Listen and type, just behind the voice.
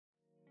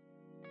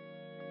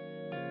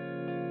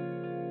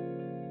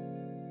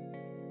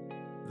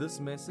This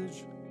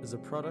message is a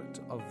product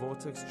of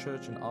Vortex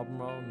Church in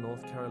Albemarle,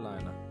 North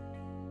Carolina.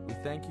 We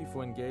thank you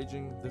for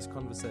engaging this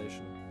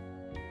conversation.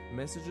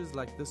 Messages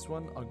like this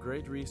one are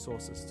great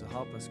resources to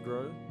help us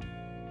grow,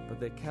 but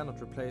they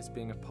cannot replace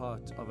being a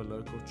part of a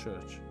local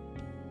church.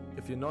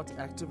 If you're not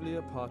actively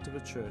a part of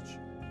a church,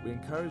 we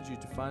encourage you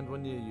to find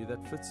one near you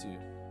that fits you,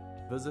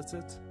 visit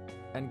it,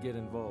 and get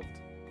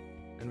involved.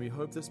 And we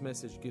hope this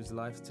message gives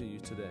life to you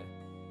today.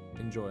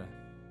 Enjoy.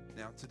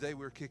 Now, today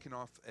we're kicking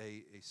off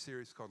a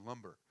series called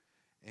Lumber.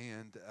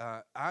 And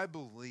I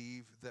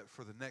believe that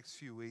for the next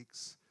few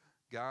weeks,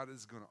 God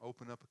is going to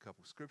open up a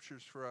couple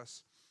scriptures for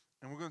us.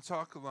 And we're going to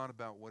talk a lot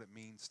about what it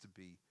means to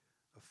be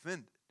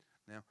offended.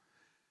 Now,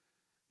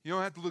 you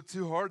don't have to look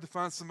too hard to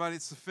find somebody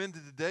that's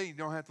offended today. You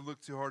don't have to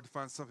look too hard to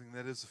find something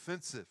that is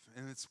offensive.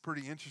 And it's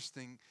pretty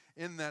interesting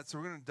in that. So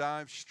we're going to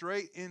dive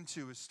straight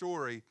into a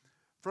story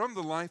from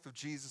the life of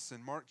Jesus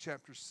in Mark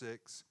chapter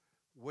 6,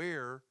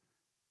 where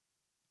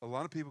a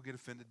lot of people get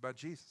offended by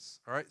Jesus.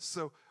 All right,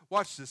 so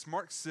watch this.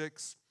 Mark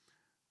 6,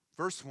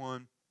 verse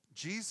 1.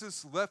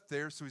 Jesus left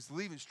there, so he's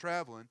leaving, he's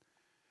traveling,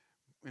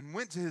 and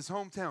went to his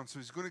hometown. So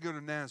he's going to go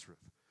to Nazareth.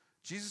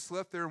 Jesus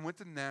left there and went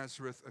to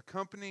Nazareth,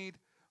 accompanied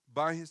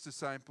by his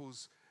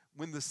disciples.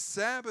 When the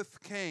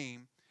Sabbath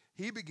came,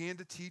 he began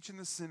to teach in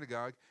the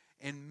synagogue,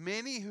 and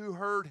many who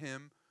heard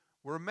him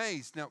were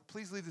amazed. Now,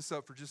 please leave this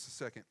up for just a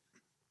second.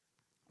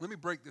 Let me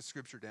break this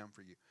scripture down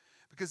for you,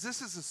 because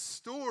this is a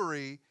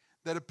story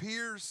that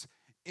appears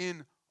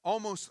in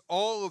almost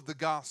all of the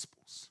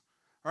Gospels.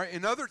 All right,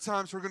 and other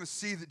times we're going to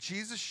see that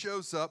Jesus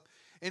shows up,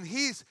 and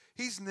he's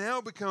now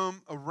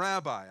become a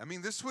rabbi. I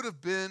mean, this would have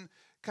been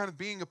kind of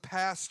being a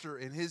pastor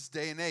in his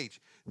day and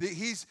age.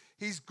 He's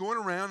going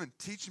around and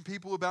teaching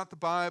people about the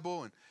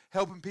Bible and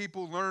helping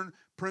people learn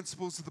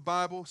principles of the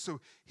Bible.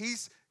 So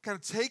he's kind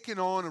of taken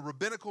on a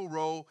rabbinical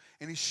role,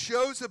 and he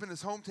shows up in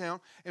his hometown.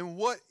 And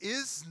what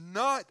is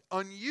not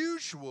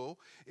unusual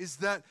is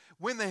that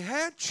when they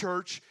had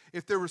church,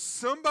 if there was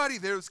somebody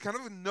there who's kind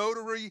of a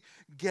notary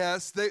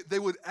guest, they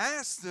would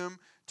ask them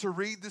to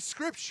read the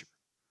scripture.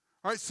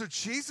 All right, so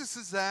Jesus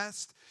is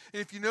asked,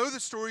 and if you know the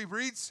story,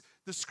 reads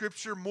the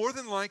scripture. More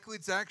than likely,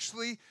 it's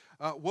actually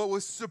what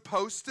was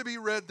supposed to be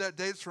read that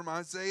day. It's from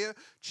Isaiah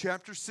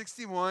chapter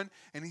 61,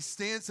 and he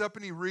stands up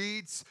and he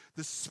reads,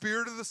 "The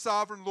Spirit of the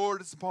Sovereign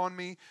Lord is upon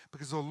me,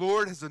 because the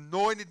Lord has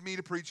anointed me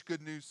to preach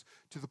good news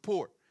to the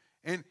poor."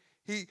 And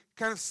he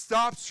kind of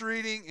stops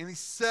reading, and he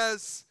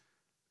says,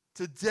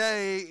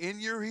 "Today,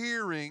 in your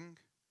hearing,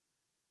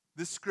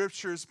 this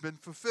scripture has been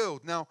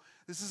fulfilled." Now,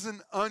 this is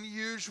an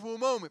unusual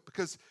moment,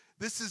 because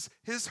this is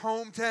his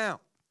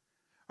hometown.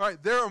 All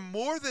right, there are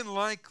more than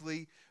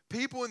likely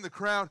people in the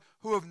crowd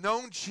who have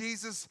known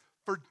Jesus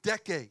for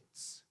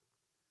decades.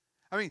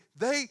 I mean,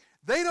 they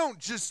don't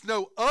just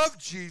know of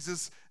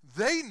Jesus,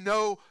 they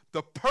know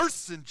the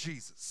person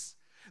Jesus.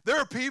 There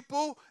are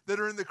people that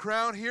are in the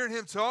crowd hearing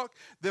him talk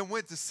that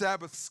went to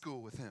Sabbath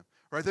school with him,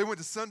 right? They went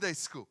to Sunday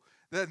school.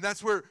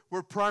 That's where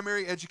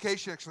primary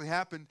education actually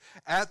happened,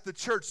 at the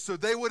church. So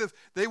they would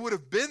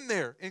have been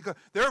there.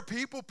 There are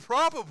people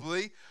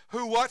probably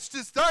who watched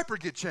his diaper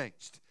get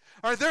changed.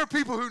 All right, there are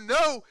people who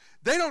know,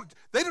 they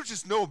don't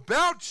just know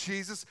about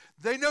Jesus,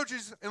 they know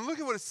Jesus. And look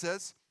at what it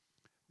says.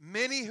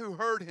 Many who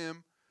heard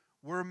him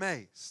were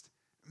amazed.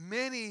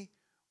 Many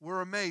were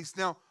amazed.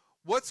 Now,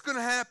 what's going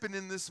to happen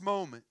in this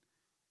moment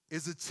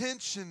is a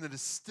tension that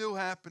is still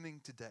happening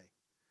today.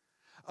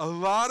 A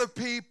lot of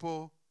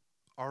people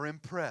are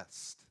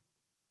impressed.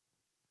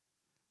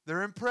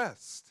 They're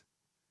impressed.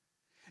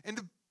 And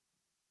to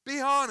be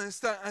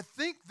honest, I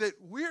think that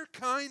we're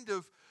kind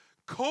of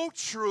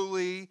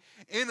culturally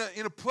in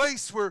a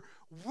place where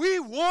we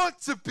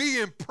want to be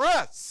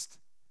impressed,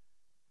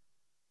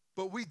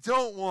 but we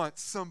don't want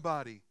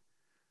somebody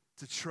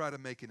to try to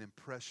make an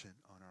impression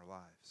on our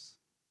lives.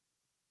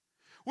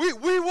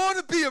 We want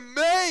to be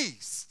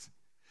amazed.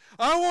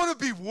 I want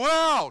to be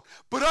wowed,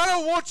 but I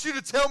don't want you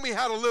to tell me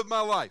how to live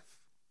my life.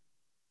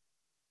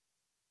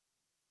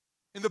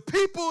 And the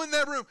people in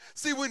that room,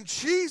 see, when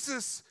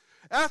Jesus,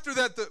 after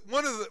that,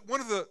 one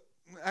of the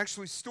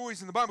actually stories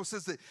in the Bible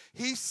says that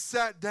he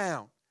sat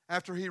down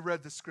after he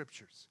read the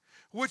scriptures,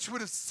 which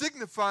would have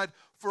signified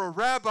for a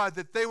rabbi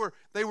that they were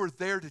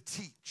there to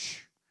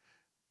teach.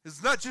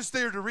 It's not just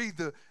there to read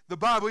the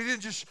Bible. He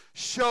didn't just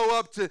show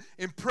up to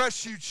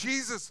impress you.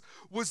 Jesus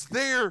was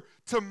there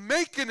to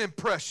make an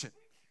impression.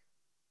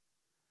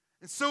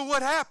 And so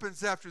what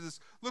happens after this?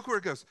 Look where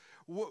it goes.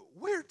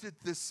 Where did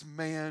this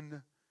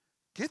man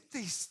get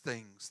these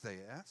things, they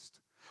asked.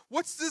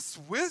 What's this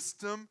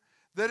wisdom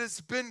that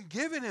has been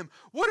given him?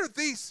 What are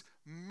these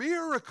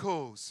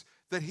miracles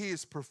that he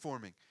is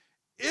performing?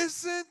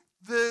 Isn't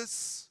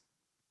this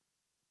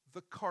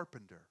the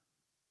carpenter?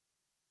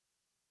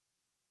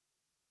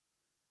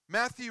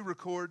 Matthew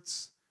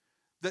records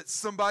that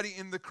somebody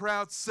in the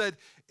crowd said,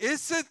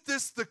 "Isn't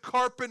this the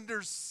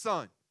carpenter's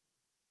son?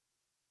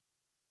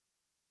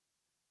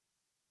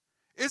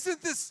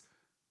 Isn't this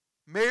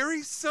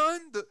Mary's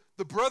son,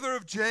 the brother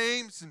of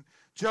James and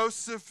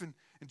Joseph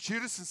And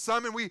Judas and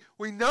Simon,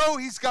 we know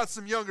he's got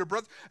some younger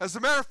brothers. As a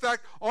matter of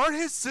fact, aren't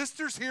his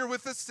sisters here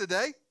with us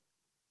today?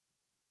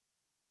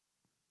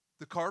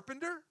 The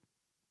carpenter?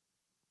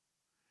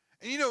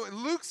 And you know,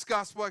 Luke's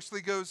gospel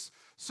actually goes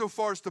so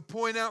far as to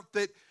point out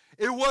that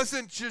it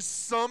wasn't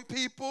just some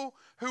people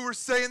who were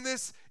saying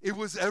this, it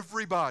was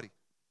everybody.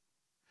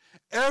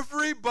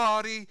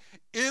 Everybody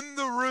in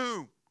the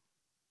room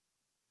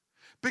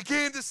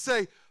began to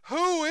say,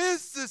 who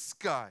is this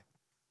guy?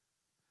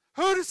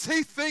 Who does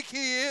he think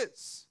he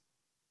is?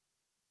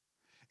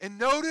 And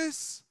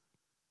notice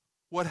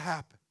what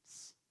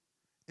happens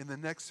in the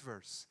next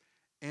verse.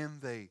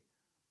 And they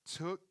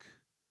took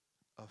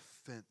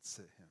offense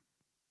at him.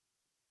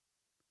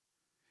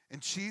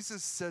 And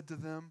Jesus said to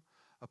them,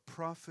 a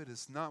prophet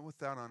is not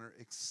without honor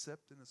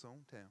except in his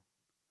own town,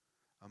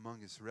 among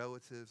his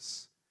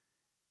relatives,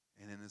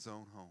 and in his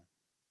own home.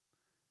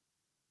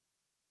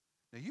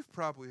 Now, you've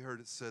probably heard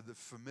it said that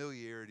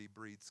familiarity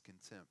breeds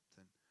contempt.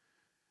 And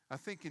I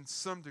think in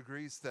some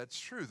degrees that's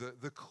true.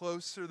 The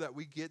closer that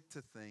we get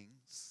to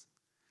things,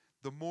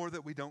 the more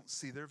that we don't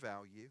see their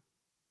value,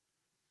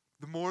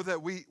 the more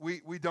that we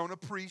don't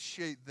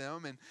appreciate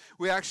them, and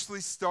we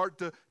actually start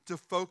to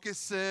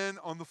focus in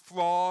on the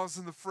flaws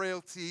and the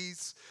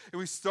frailties, and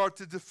we start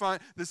to define.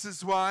 This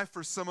is why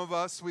for some of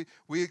us,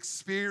 we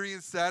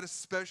experience that,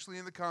 especially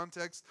in the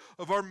context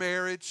of our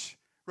marriage,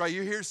 right?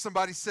 You hear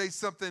somebody say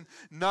something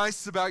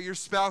nice about your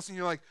spouse, and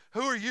you're like,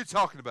 who are you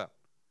talking about?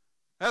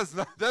 That's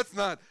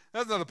not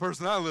the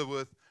person I live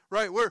with,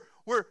 right?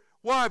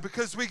 Why?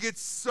 Because we get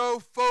so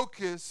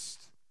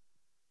focused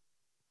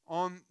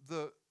on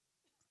the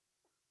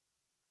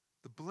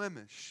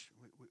blemish.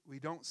 We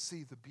don't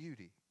see the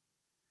beauty.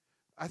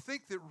 I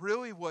think that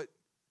really what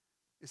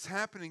is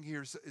happening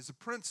here is a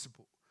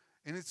principle,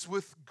 and it's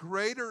with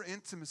greater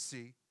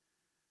intimacy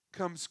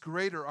comes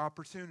greater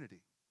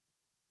opportunity.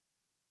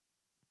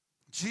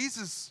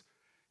 Jesus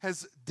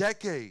has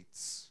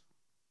decades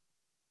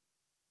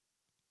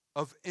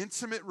of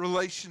intimate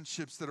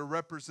relationships that are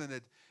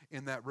represented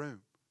in that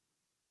room.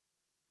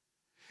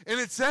 And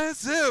it's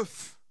as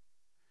if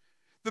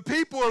the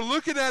people are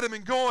looking at him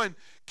and going,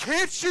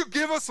 can't you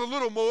give us a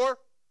little more?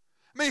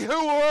 I mean,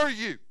 who are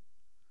you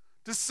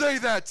to say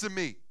that to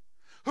me?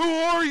 Who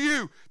are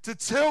you to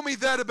tell me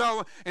that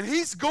about? And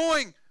he's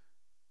going,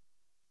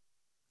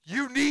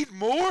 you need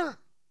more?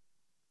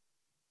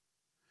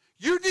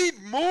 You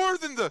need more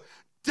than the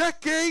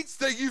decades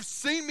that you've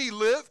seen me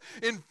live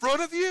in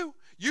front of you?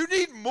 You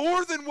need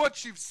more than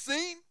what you've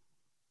seen?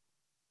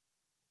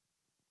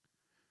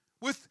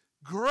 With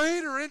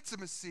greater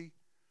intimacy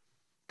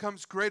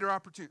comes greater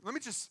opportunity. Let me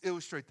just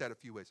illustrate that a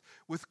few ways.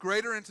 With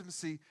greater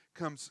intimacy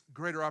comes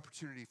greater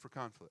opportunity for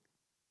conflict,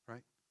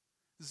 right?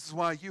 This is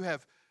why you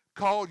have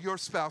called your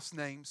spouse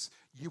names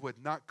you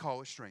would not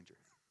call a stranger.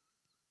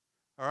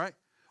 All right?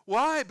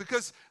 Why?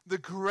 Because the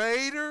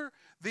greater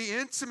the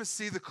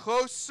intimacy, the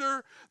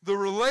closer the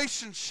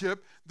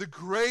relationship, the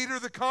greater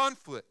the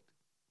conflict.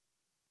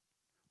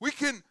 We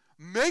can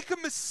make a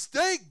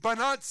mistake by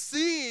not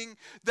seeing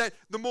that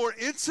the more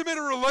intimate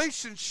a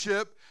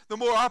relationship, the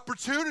more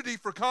opportunity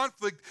for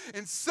conflict.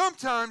 And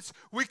sometimes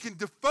we can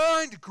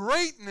define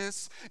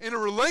greatness in a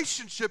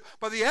relationship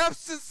by the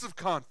absence of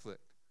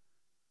conflict.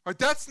 All right,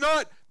 that's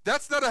not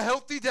a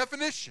healthy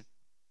definition.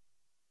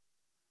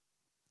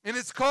 And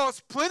it's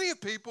caused plenty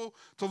of people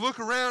to look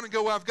around and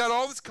go, well, I've got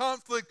all this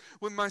conflict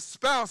with my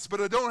spouse,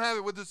 but I don't have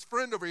it with this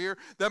friend over here.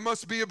 That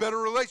must be a better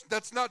relation.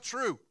 That's not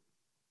true.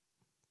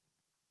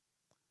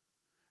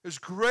 There's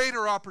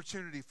greater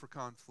opportunity for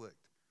conflict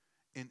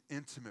in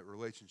intimate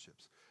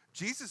relationships.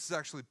 Jesus is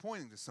actually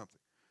pointing to something,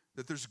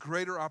 that there's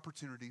greater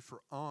opportunity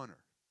for honor.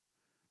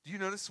 Do you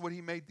notice what he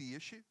made the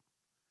issue?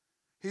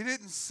 He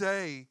didn't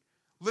say,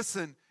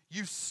 listen,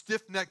 you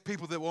stiff-necked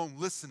people that won't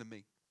listen to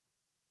me.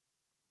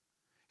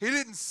 He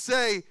didn't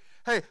say,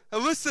 hey,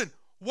 listen,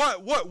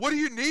 what do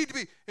you need to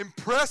be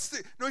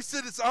impressed? No, he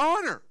said it's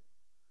honor.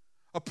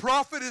 A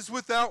prophet is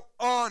without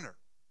honor.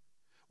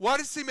 Why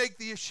does he make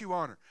the issue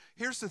honor?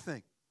 Here's the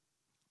thing.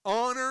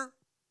 Honor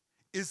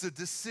is a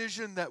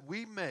decision that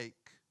we make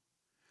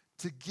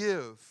to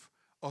give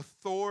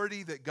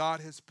authority that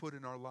God has put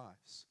in our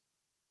lives.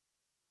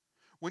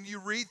 When you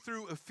read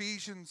through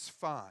Ephesians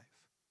 5,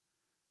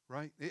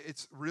 right,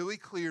 it's really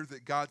clear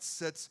that God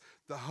sets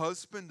the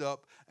husband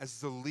up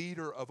as the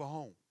leader of a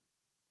home,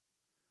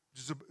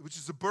 which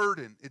is a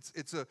burden.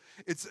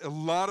 It's a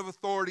lot of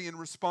authority and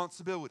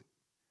responsibility.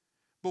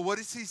 But what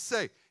does he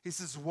say? He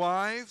says,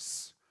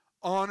 wives,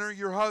 honor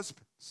your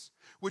husbands,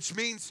 which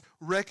means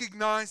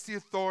recognize the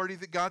authority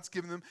that God's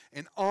given them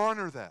and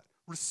honor that,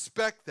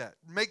 respect that,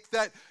 make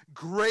that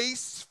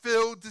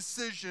grace-filled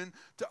decision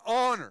to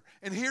honor.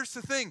 And here's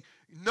the thing,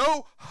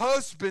 no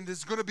husband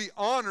is going to be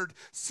honored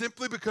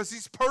simply because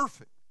he's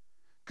perfect,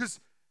 because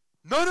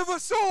none of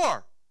us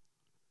are.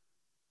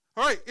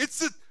 All right,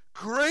 it's a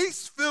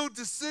grace-filled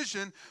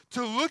decision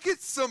to look at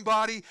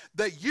somebody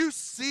that you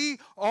see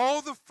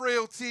all the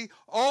frailty,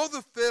 all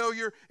the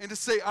failure, and to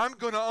say, I'm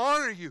going to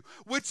honor you,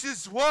 which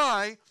is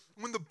why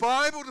When the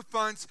Bible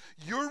defines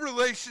your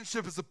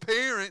relationship as a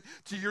parent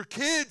to your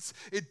kids,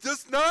 it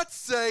does not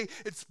say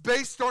it's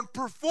based on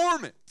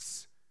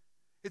performance.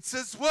 It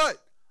says what?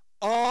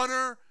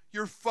 Honor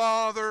your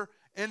father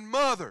and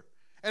mother.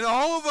 And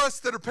all of us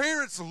that are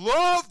parents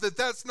love that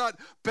that's not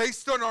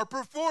based on our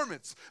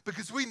performance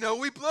because we know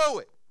we blow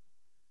it.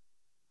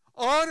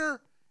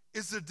 Honor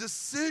is a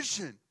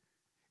decision.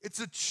 It's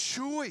a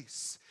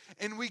choice.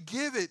 And we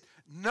give it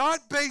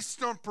not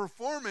based on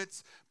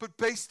performance, but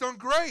based on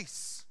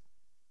grace.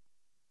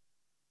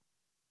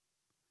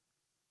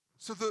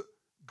 So the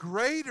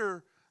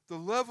greater the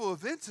level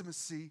of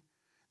intimacy,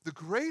 the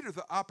greater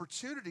the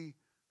opportunity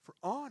for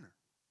honor.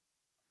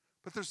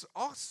 But there's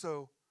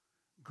also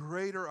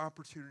greater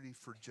opportunity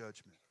for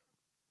judgment.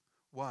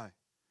 Why?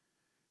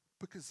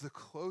 Because the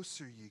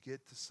closer you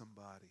get to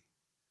somebody,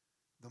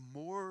 the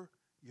more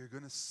you're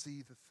going to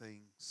see the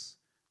things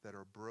that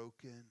are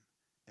broken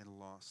and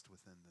lost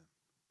within them.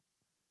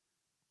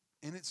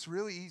 And it's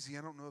really easy.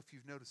 I don't know if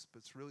you've noticed, but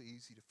it's really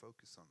easy to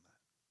focus on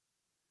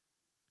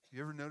that.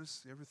 You ever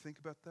notice, you ever think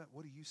about that?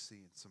 What do you see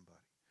in somebody?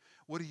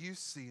 What do you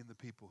see in the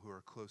people who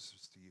are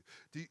closest to you?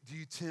 Do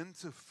you tend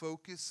to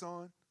focus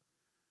on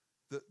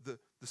the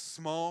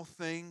small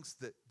things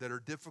that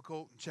are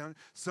difficult and challenging?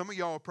 Some of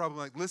y'all are probably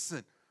like,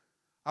 listen,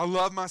 I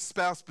love my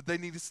spouse, but they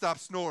need to stop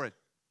snoring.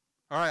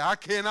 All right, I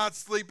cannot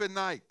sleep at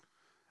night.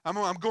 I'm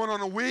going on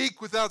a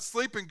week without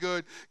sleeping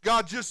good.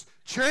 God, just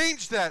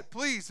change that,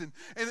 please. And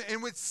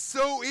it's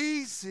so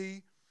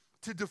easy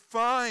to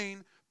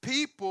define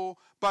people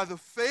by the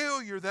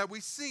failure that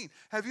we've seen.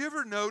 Have you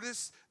ever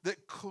noticed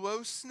that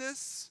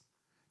closeness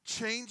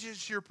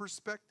changes your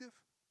perspective?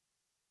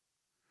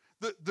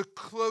 The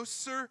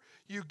closer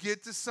you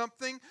get to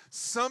something,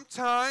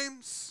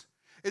 sometimes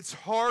it's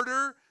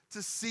harder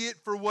to see it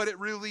for what it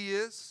really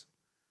is.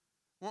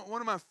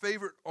 One of my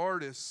favorite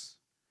artists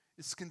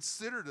is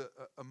considered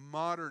a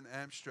modern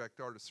abstract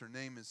artist. Her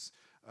name is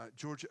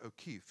Georgia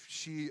O'Keeffe.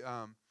 She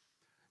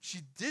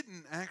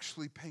didn't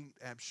actually paint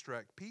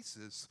abstract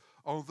pieces,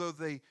 although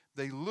they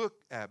look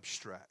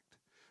abstract.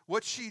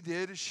 What she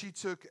did is she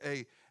took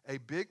a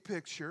big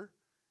picture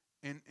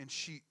and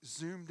she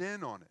zoomed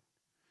in on it.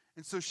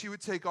 And so she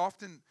would take,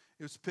 often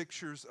it was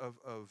pictures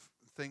of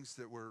things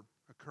that were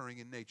occurring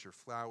in nature,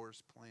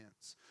 flowers,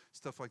 plants,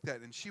 stuff like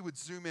that. And she would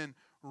zoom in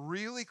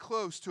really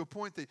close to a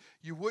point that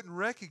you wouldn't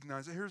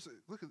recognize it. Here's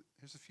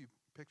a few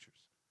pictures.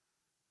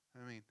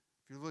 I mean,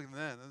 if you're looking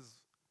at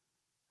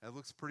that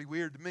looks pretty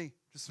weird to me,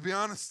 just to be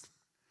honest.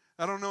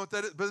 I don't know what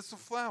that is, but it's a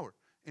flower.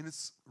 And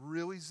it's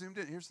really zoomed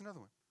in. Here's another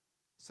one.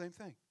 Same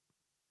thing.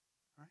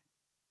 All right?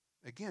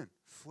 Again,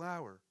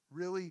 flower,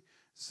 really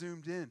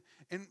zoomed in.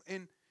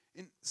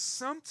 And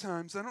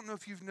sometimes, I don't know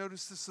if you've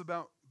noticed this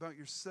about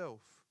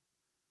yourself,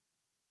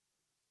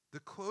 the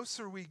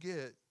closer we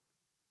get,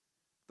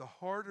 the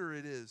harder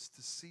it is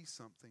to see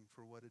something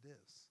for what it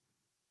is.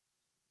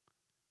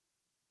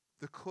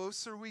 The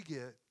closer we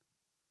get,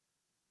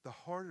 the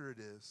harder it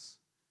is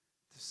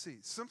to see.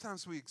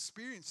 Sometimes we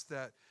experience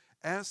that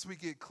as we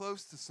get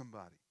close to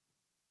somebody,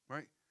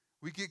 right?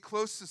 We get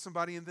close to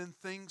somebody and then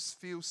things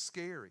feel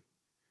scary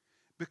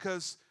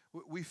because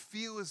we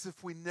feel as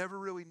if we never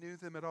really knew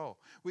them at all.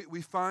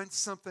 We find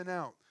something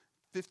out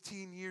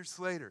 15 years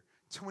later,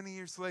 20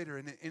 years later,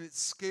 and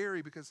it's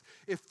scary because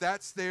if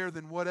that's there,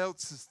 then what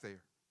else is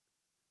there?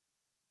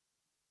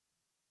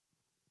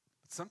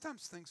 But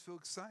sometimes things feel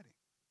exciting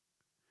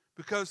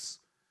because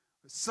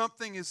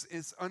something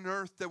is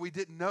unearthed that we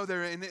didn't know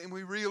there, and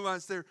we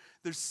realize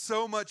there's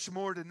so much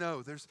more to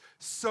know. There's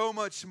so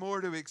much more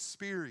to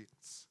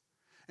experience.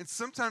 And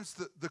sometimes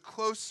the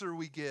closer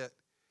we get,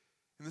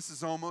 and this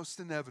is almost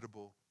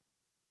inevitable,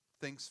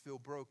 things feel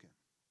broken.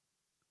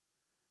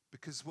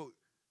 Because what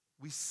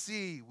we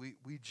see,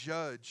 we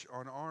judge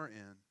on our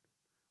end,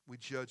 we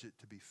judge it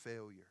to be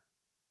failure.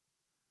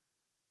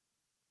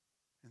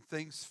 And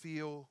things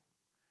feel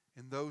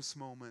in those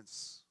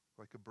moments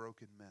like a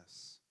broken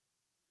mess.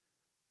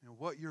 And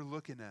what you're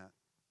looking at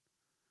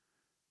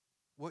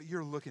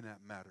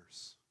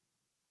matters.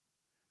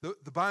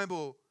 The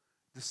Bible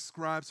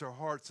describes our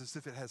hearts as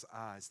if it has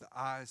eyes, the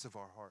eyes of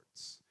our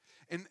hearts.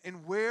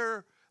 And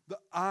where the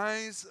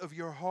eyes of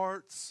your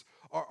hearts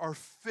are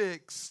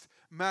fixed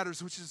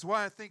matters, which is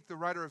why I think the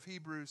writer of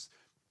Hebrews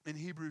in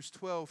Hebrews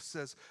 12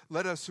 says,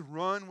 let us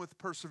run with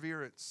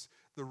perseverance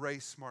the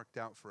race marked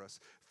out for us,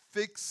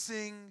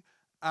 fixing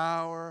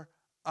our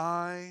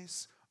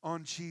eyes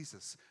on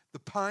Jesus, the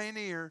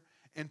pioneer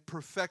and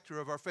perfecter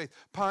of our faith.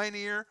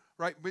 Pioneer,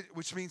 right,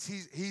 which means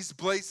he's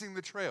blazing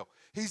the trail.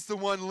 He's the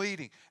one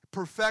leading.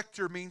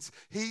 Perfecter means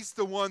he's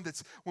the one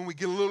that's, when we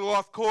get a little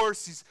off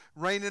course, he's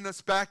reining us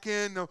back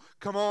in. No,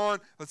 come on,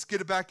 let's get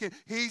it back in.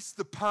 He's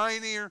the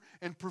pioneer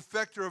and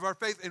perfecter of our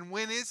faith. And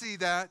when is he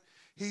that?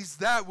 He's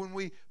that when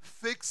we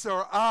fix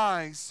our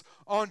eyes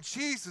on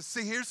Jesus.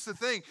 See, here's the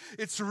thing.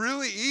 It's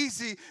really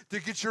easy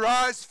to get your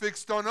eyes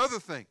fixed on other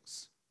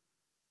things.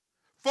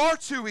 Far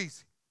too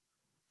easy.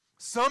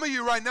 Some of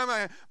you right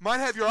now might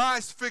have your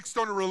eyes fixed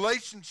on a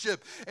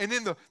relationship, and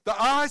in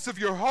the eyes of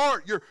your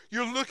heart,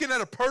 you're looking at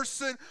a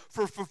person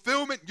for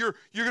fulfillment. You're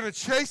going to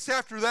chase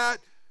after that.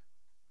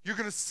 You're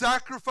going to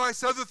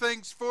sacrifice other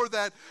things for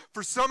that.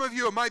 For some of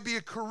you, it might be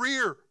a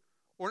career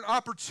or an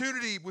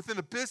opportunity within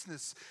a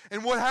business.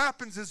 And what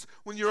happens is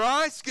when your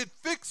eyes get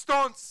fixed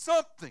on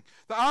something,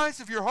 the eyes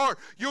of your heart,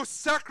 you'll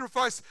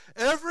sacrifice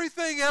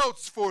everything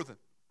else for them.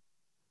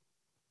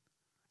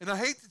 And I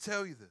hate to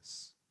tell you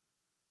this,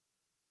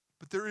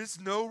 but there is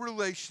no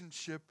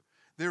relationship,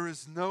 there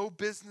is no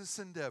business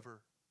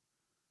endeavor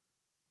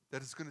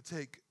that is going to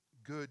take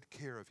good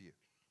care of you,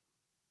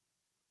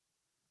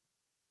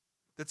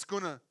 that's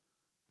going to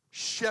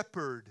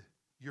shepherd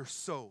your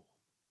soul.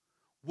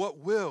 What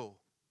will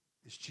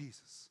is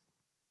Jesus.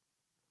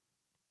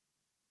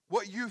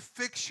 What you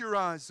fix your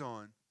eyes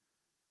on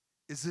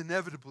is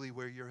inevitably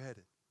where you're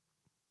headed.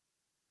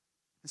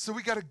 And so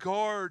we got to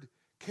guard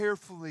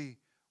carefully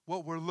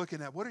what we're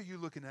looking at. What are you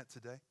looking at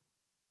today?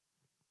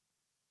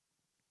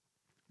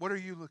 What are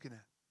you looking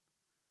at?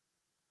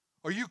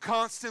 Are you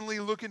constantly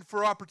looking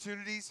for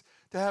opportunities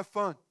to have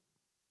fun?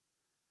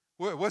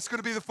 What's going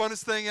to be the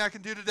funnest thing I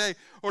can do today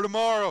or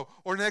tomorrow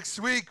or next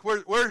week?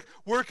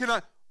 Where can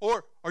I?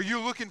 Or are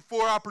you looking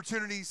for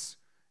opportunities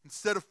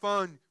instead of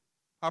fun,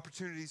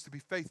 opportunities to be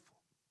faithful?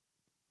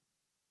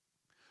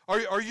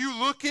 Are you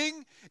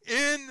looking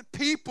in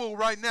people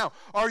right now?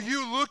 Are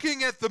you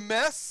looking at the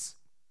mess?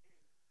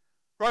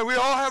 Right, we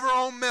all have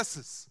our own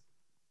messes.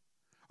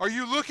 Are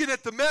you looking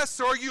at the mess,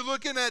 or are you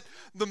looking at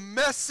the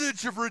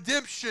message of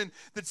redemption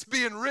that's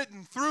being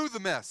written through the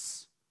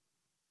mess?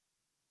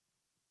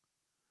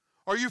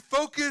 Are you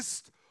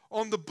focused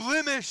on the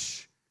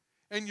blemish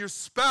in your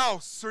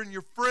spouse or in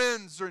your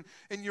friends or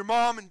in your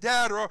mom and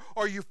dad, or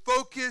are you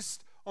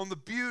focused on the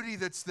beauty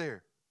that's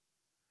there?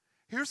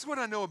 Here's what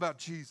I know about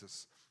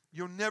Jesus.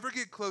 You'll never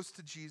get close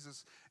to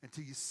Jesus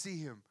until you see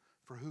him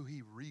for who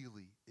he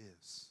really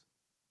is.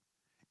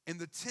 And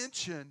the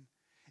tension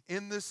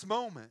in this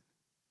moment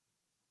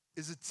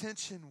is a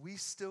tension we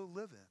still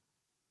live in.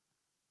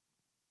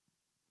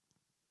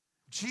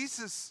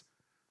 Jesus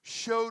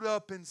showed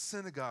up in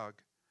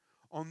synagogue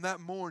on that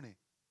morning.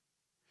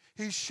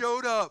 He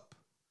showed up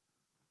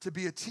to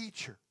be a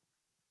teacher.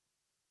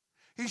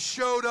 He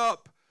showed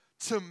up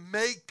to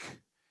make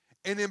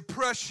an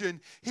impression.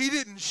 He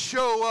didn't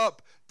show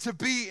up to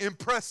be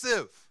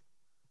impressive.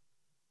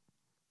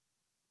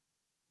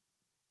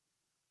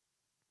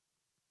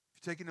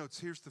 If you're taking notes,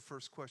 here's the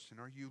first question.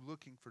 Are you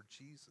looking for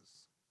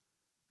Jesus,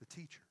 the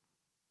teacher?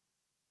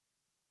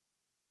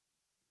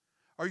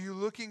 Are you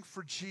looking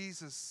for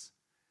Jesus,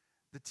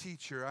 the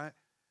teacher?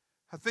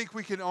 I think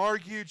we can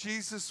argue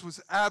Jesus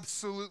was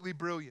absolutely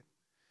brilliant.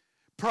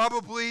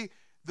 Probably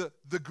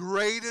the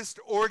greatest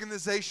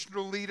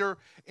organizational leader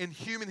in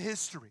human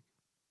history.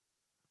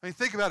 I mean,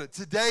 think about it.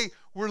 Today,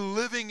 we're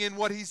living in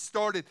what he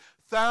started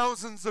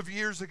thousands of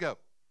years ago.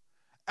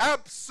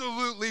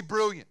 Absolutely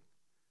brilliant.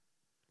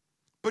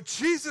 But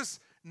Jesus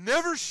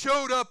never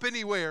showed up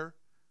anywhere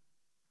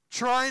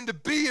trying to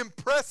be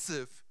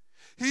impressive.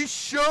 He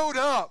showed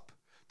up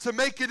to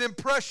make an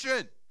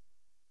impression.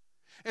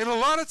 And a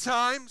lot of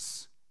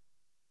times,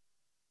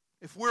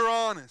 if we're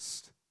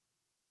honest,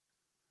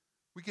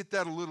 we get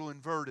that a little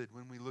inverted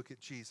when we look at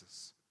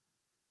Jesus.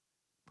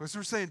 Because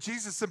we're saying,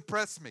 Jesus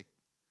impressed me.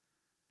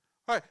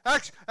 All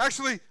right,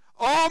 actually,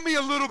 awe me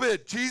a little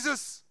bit,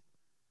 Jesus.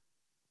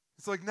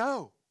 It's like,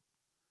 no.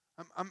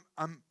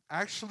 I'm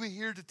actually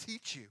here to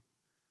teach you.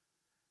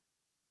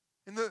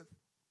 And the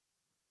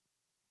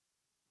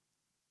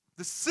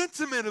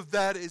sentiment of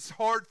that is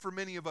hard for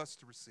many of us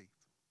to receive.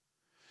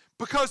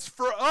 Because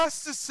for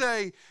us to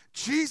say,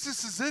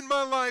 Jesus is in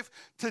my life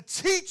to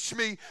teach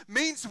me,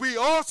 means we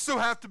also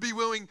have to be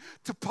willing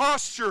to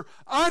posture,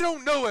 I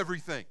don't know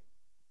everything.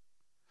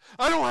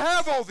 I don't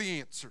have all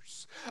the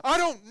answers. I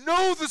don't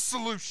know the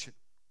solution.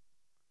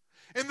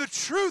 And the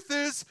truth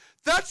is,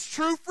 that's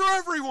true for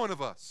every one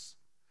of us.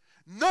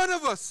 None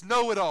of us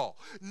know it all.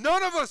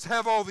 None of us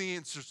have all the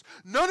answers.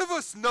 None of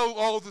us know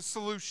all the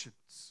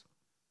solutions.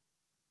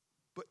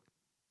 But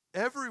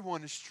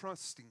everyone is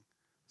trusting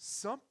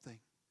something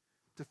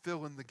to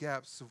fill in the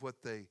gaps of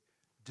what they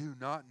do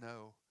not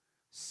know,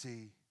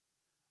 see,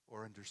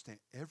 or understand.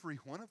 Every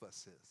one of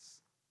us is.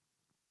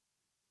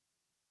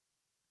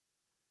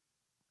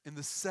 And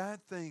the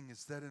sad thing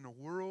is that in a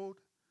world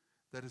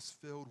that is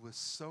filled with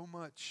so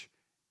much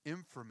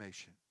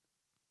information,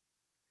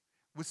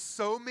 with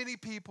so many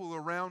people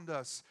around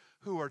us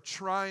who are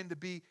trying to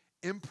be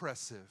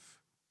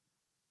impressive,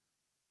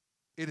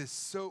 it is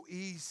so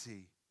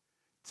easy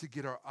to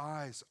get our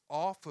eyes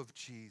off of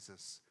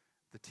Jesus,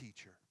 the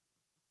teacher.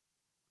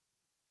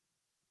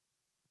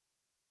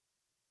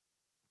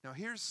 Now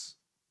here's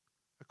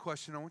a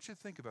question. I want you to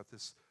think about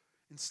this.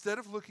 Instead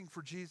of looking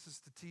for Jesus,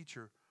 the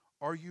teacher,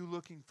 are you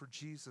looking for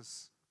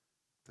Jesus,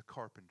 the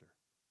carpenter?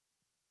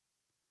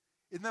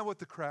 Isn't that what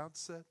the crowd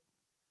said?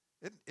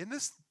 Isn't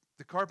this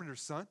the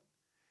carpenter's son?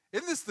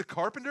 Isn't this the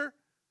carpenter?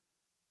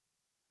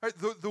 Right,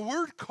 the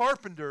word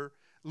carpenter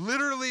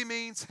literally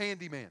means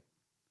handyman.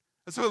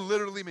 That's what it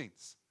literally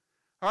means.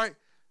 All right?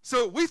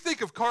 So we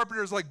think of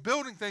carpenters like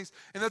building things,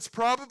 and that's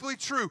probably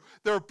true.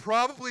 There are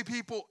probably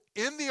people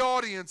in the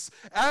audience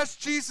as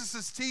Jesus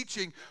is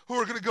teaching who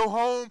are going to go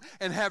home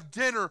and have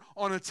dinner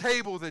on a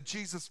table that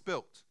Jesus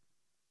built.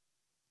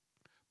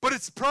 But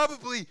it's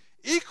probably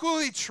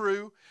equally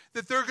true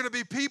that there are going to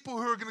be people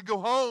who are going to go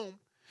home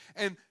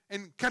and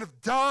kind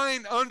of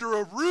dine under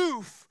a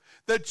roof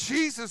that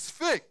Jesus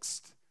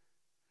fixed.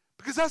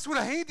 Because that's what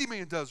a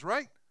handyman does,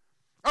 right?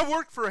 I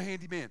worked for a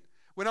handyman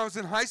when I was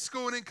in high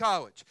school and in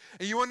college.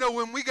 And you want to know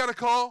when we got a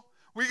call?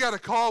 We got a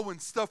call when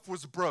stuff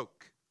was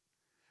broke.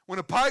 When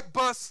a pipe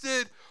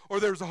busted, or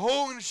there was a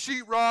hole in the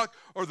sheetrock,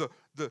 or the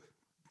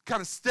kind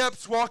of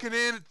steps walking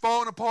in and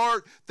falling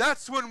apart,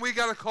 that's when we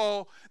got a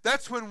call.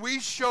 That's when we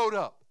showed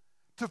up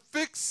to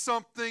fix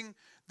something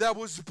that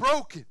was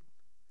broken.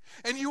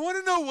 And you want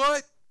to know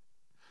what?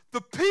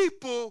 The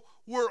people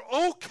were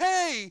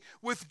okay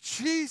with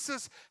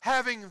Jesus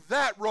having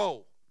that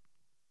role.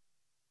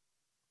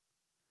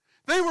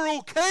 They were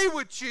okay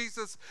with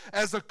Jesus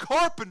as a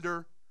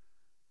carpenter,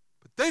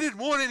 but they didn't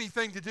want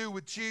anything to do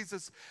with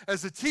Jesus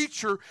as a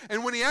teacher.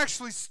 And when he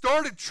actually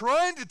started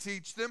trying to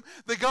teach them,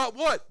 they got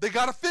what? They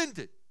got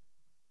offended.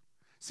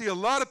 See, a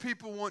lot of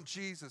people want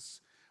Jesus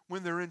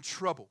when they're in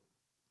trouble,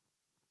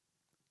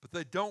 but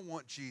they don't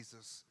want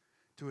Jesus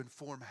to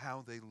inform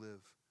how they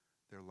live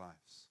their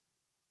lives.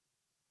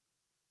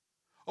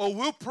 Oh,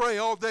 we'll pray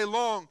all day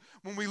long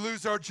when we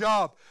lose our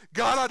job.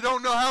 God, I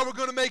don't know how we're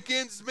going to make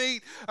ends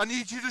meet. I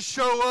need you to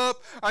show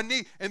up.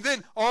 And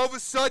then all of a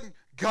sudden,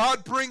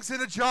 God brings in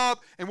a job.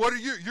 And what are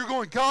you? You're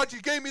going, God,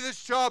 you gave me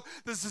this job.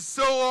 This is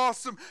so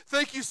awesome.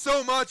 Thank you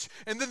so much.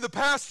 And then the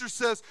pastor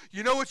says,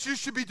 you know what you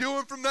should be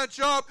doing from that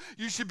job?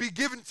 You should be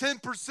giving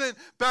 10%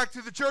 back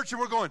to the church. And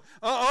we're going,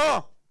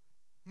 no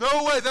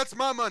way, that's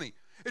my money.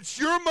 It's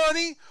your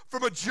money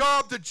from a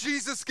job that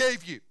Jesus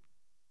gave you.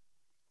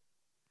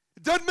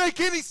 It doesn't make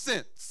any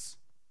sense.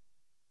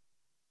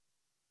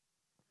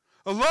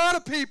 A lot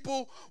of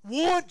people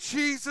want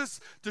Jesus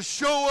to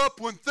show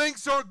up when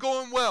things aren't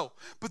going well,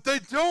 but they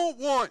don't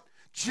want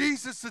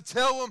Jesus to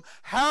tell them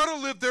how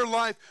to live their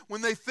life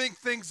when they think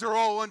things are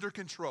all under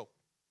control.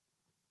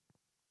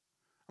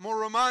 I'm going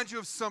to remind you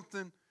of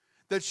something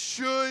that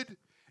should,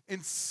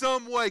 in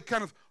some way,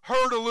 kind of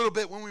hurt a little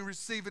bit when we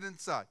receive it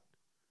inside.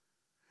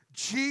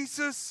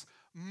 Jesus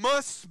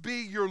must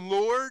be your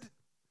Lord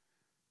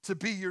to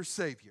be your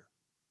Savior.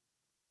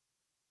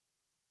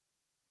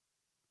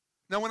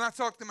 Now, when I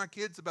talk to my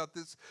kids about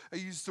this, I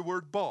use the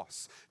word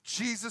boss.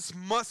 Jesus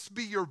must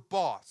be your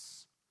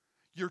boss,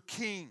 your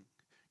king,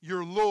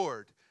 your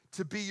Lord,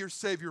 to be your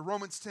Savior.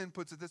 Romans 10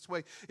 puts it this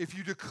way: if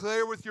you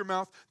declare with your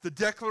mouth, the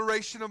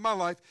declaration of my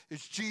life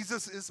is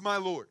Jesus is my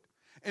Lord,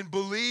 and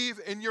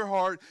believe in your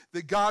heart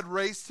that God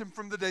raised him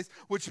from the dead,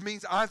 which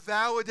means I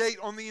validate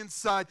on the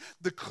inside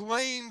the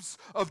claims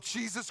of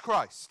Jesus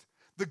Christ.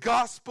 The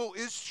gospel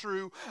is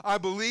true. I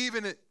believe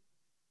in it.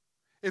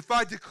 If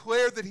I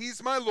declare that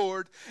he's my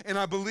Lord, and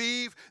I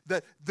believe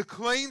that the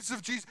claims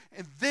of Jesus,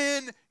 and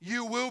then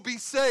you will be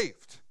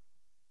saved.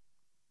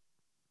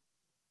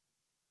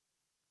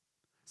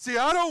 See,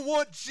 I don't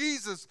want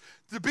Jesus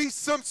to be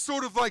some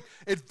sort of like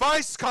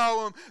advice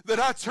column that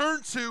I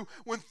turn to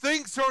when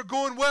things aren't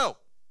going well.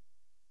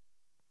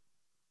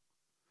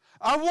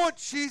 I want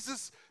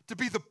Jesus to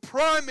be the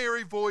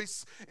primary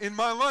voice in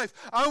my life.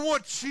 I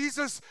want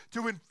Jesus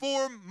to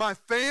inform my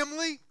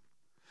family.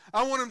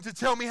 I want him to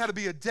tell me how to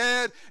be a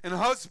dad and a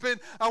husband.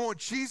 I want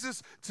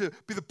Jesus to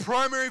be the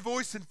primary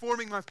voice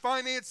informing my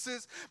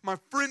finances, my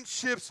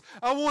friendships.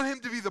 I want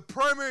him to be the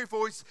primary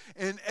voice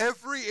in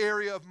every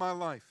area of my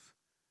life.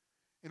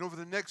 And over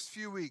the next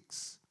few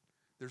weeks,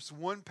 there's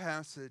one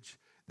passage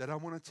that I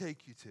want to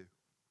take you to,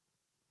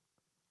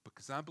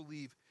 because I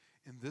believe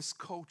in this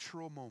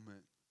cultural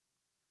moment,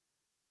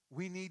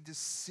 we need to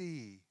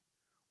see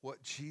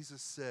what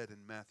Jesus said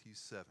in Matthew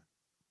 7.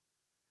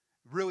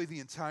 Really, the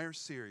entire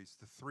series,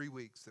 the 3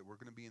 weeks that we're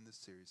going to be in this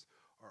series,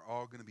 are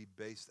all going to be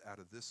based out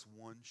of this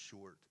one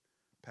short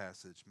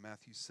passage,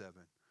 Matthew 7,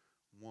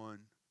 1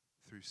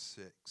 through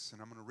 6.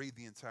 And I'm going to read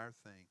the entire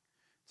thing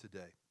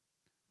today.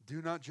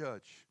 Do not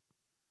judge,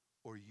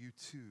 or you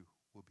too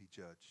will be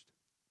judged.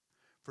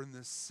 For in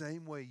the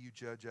same way you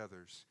judge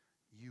others,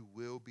 you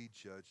will be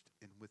judged,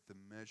 and with the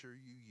measure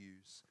you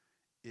use,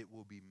 it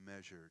will be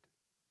measured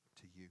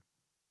to you.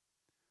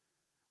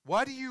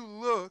 Why do you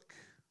look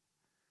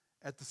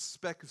at the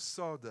speck of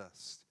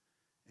sawdust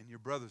in your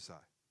brother's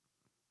eye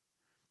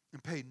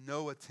and pay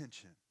no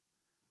attention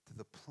to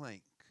the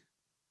plank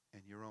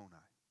in your own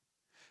eye?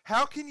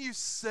 How can you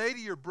say to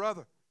your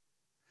brother,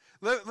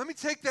 let me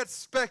take that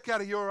speck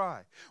out of your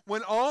eye,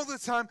 when all the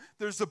time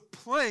there's a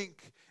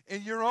plank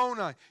in your own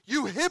eye?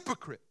 You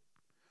hypocrite.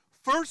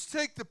 First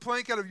take the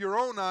plank out of your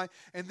own eye,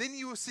 and then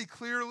you will see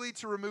clearly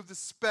to remove the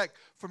speck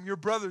from your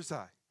brother's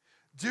eye.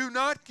 Do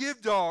not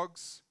give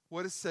dogs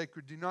what is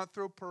sacred. Do not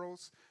throw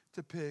pearls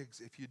to pigs.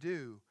 If you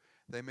do,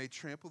 they may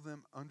trample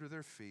them under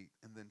their feet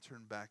and then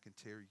turn back and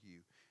tear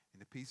you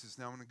into pieces.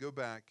 Now I'm going to go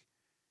back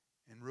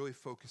and really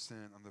focus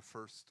in on the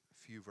first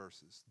few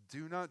verses.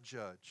 Do not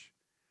judge,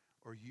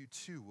 or you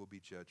too will be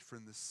judged. For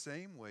in the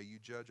same way you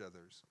judge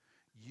others,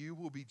 you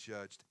will be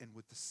judged, and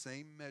with the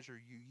same measure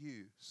you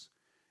use,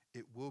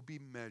 it will be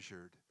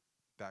measured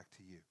back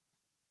to you.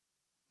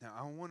 Now,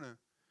 I want to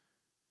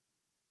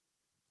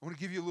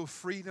give you a little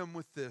freedom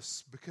with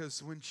this,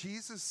 because when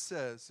Jesus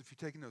says, if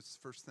you're taking notes,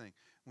 first thing,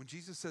 when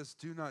Jesus says,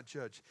 do not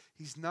judge,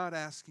 he's not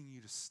asking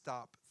you to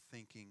stop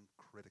thinking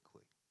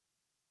critically.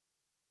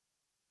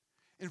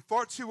 And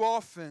far too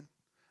often,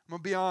 I'm going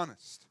to be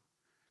honest,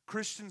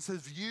 Christians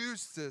have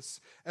used this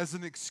as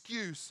an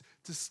excuse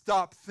to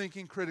stop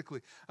thinking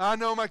critically. I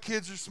know my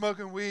kids are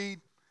smoking weed.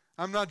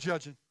 I'm not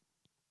judging.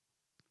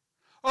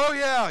 Oh,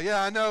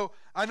 yeah,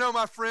 I know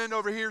my friend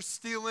over here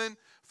stealing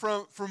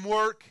from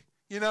work,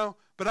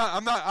 but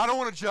I don't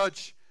want to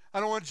judge. I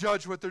don't want to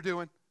judge what they're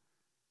doing.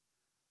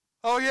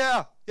 Oh,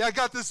 yeah, I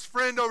got this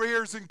friend over here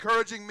who's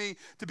encouraging me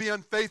to be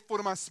unfaithful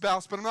to my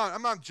spouse, but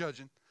I'm not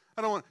judging.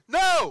 I don't want to.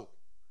 No,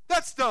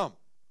 that's dumb,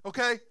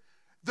 okay?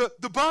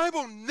 The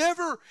Bible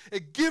never,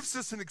 it gives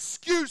us an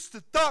excuse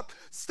to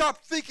stop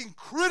thinking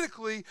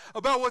critically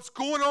about what's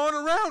going on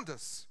around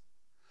us.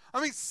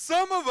 I mean,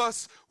 some of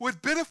us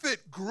would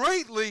benefit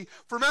greatly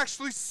from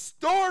actually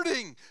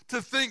starting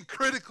to think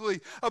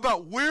critically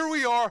about where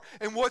we are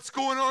and what's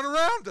going on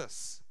around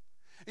us.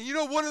 And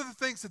one of the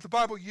things that the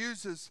Bible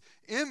uses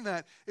in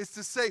that is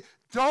to say,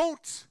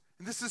 don't,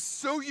 and this is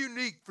so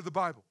unique for the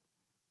Bible,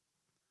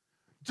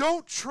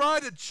 don't try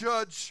to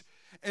judge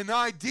an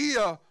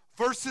idea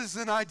versus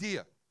an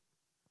idea.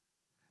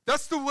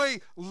 That's the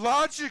way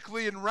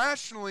logically and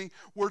rationally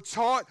we're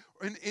taught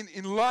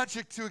in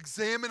logic to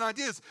examine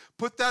ideas.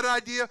 Put that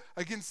idea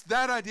against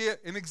that idea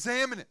and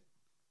examine it.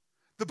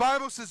 The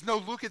Bible says, no,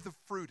 look at the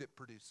fruit it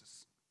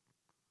produces.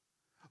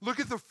 Look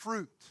at the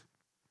fruit.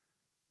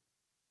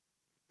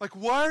 Like,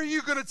 why are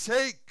you going to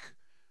take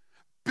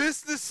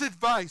business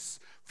advice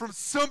from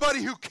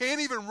somebody who can't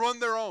even run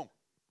their own?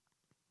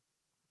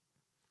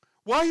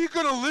 Why are you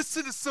going to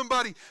listen to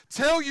somebody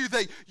tell you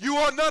that you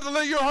ought not to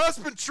let your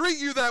husband treat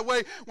you that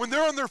way when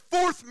they're on their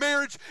fourth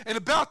marriage and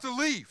about to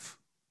leave?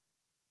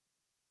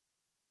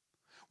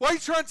 Why are you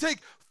trying to take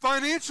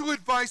financial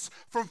advice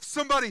from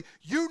somebody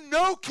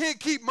can't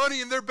keep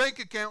money in their bank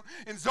account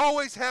and is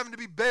always having to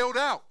be bailed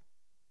out?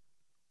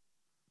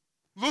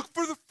 Look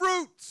for the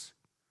fruit.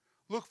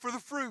 Look for the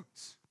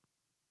fruit.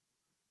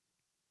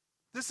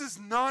 This is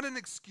not an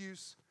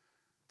excuse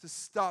to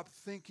stop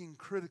thinking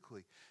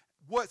critically.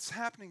 What's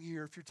happening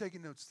here, if you're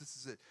taking notes, this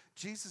is it.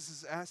 Jesus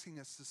is asking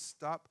us to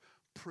stop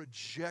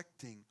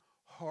projecting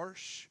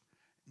harsh,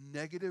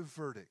 negative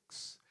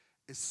verdicts,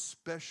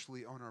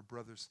 especially on our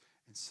brothers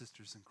and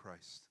sisters in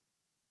Christ.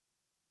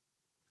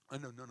 I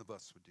know none of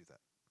us would do that,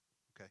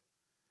 okay?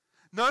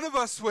 None of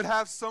us would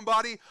have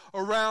somebody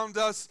around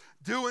us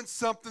doing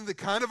something that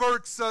kind of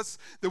irks us,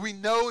 that we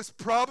know is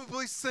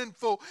probably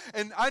sinful,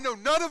 and I know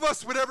none of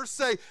us would ever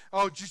say,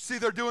 oh, did you see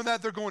they're doing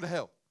that? They're going to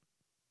hell.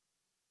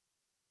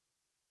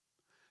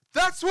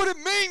 That's what it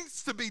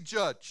means to be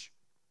judge.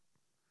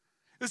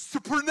 It's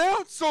to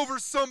pronounce over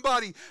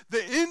somebody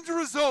the end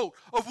result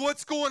of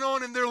what's going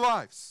on in their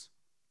lives.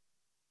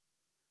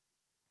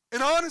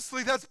 And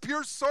honestly, that's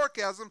pure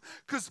sarcasm,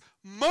 because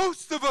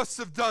most of us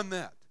have done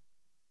that.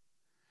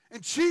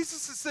 And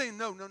Jesus is saying,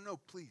 no,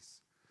 please.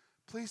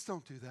 Please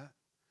don't do that.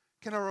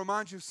 Can I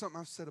remind you of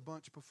something I've said a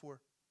bunch before?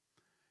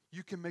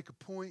 You can make a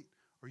point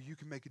or you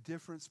can make a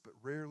difference, but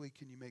rarely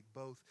can you make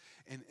both.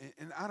 And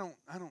I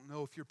don't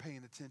know if you're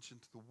paying attention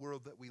to the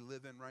world that we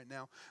live in right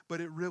now, but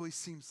it really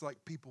seems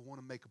like people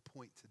want to make a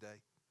point today.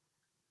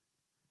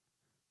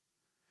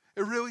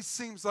 It really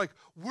seems like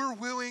we're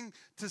willing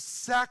to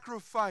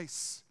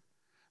sacrifice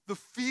the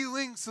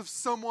feelings of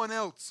someone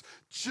else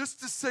just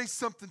to say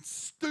something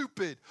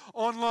stupid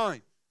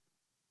online.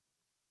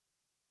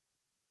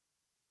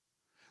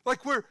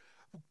 Like we're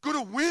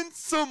going to win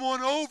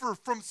someone over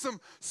from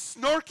some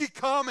snarky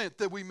comment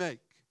that we make,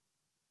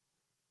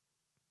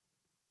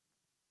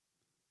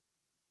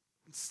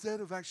 instead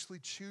of actually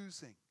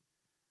choosing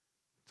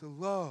to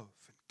love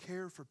and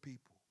care for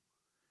people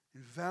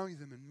and value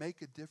them and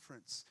make a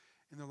difference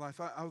in their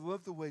life. I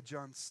love the way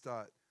John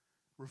Stott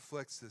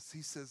reflects this.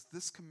 He says,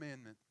 this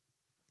commandment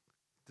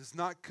does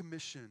not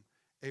commission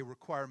a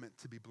requirement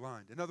to be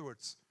blind. In other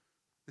words,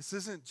 this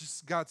isn't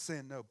just God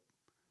saying, no,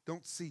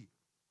 don't see.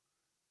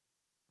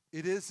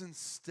 It is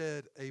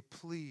instead a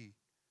plea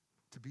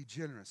to be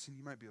generous. And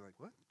you might be like,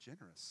 what?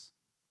 Generous?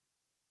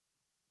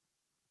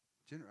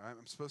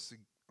 I'm supposed to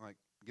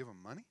give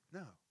them money?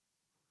 No.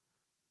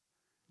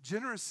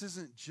 Generous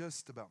isn't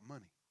just about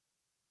money.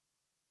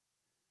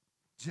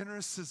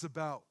 Generous is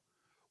about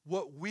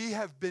what we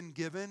have been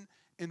given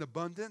in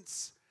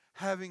abundance,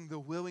 having the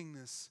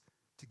willingness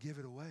to give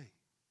it away.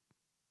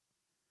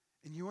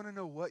 And you want to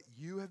know what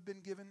you have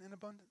been given in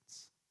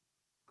abundance?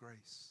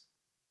 Grace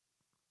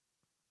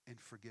and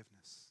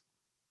forgiveness.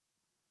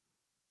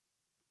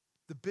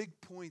 The big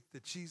point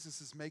that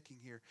Jesus is making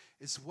here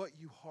is what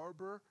you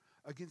harbor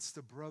against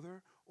a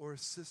brother or a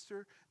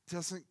sister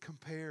doesn't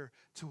compare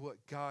to what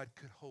God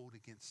could hold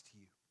against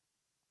you.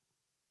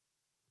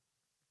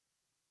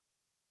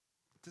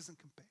 It doesn't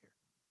compare.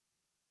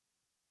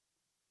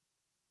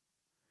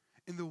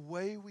 And the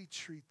way we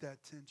treat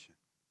that tension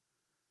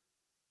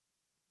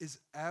is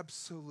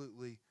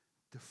absolutely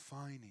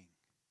defining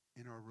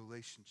in our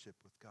relationship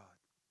with God.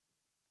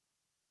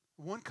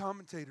 One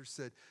commentator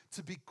said,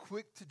 to be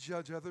quick to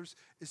judge others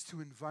is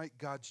to invite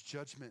God's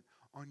judgment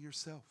on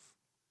yourself.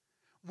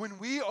 When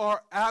we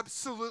are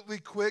absolutely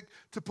quick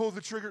to pull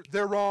the trigger,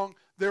 they're wrong,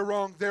 they're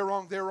wrong, they're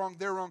wrong, they're wrong,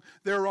 they're wrong,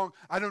 they're wrong.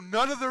 I know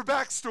none of their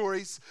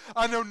backstories.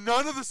 I know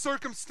none of the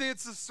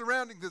circumstances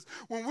surrounding this.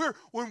 When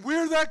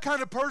we're that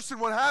kind of person,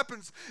 what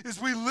happens is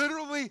we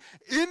literally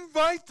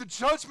invite the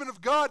judgment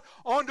of God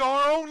onto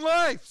our own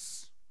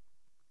lives.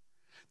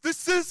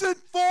 This isn't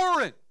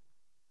foreign.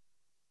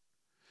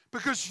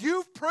 Because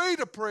you've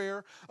prayed a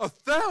prayer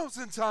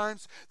 1,000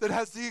 times that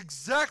has the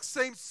exact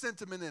same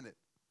sentiment in it.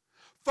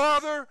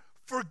 Father,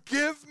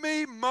 forgive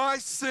me my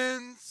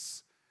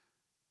sins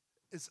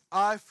as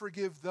I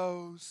forgive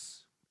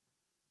those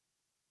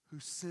who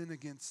sin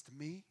against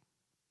me.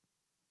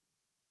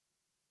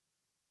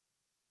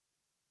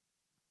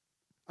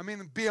 I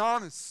mean, be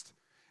honest.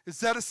 Is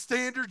that a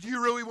standard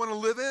you really want to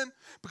live in?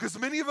 Because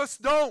many of us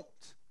don't.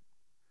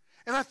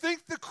 And I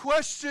think the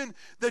question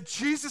that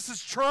Jesus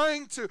is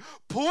trying to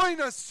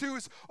point us to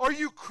is, are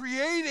you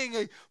creating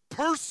a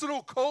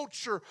personal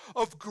culture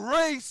of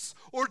grace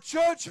or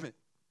judgment?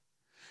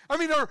 I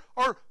mean,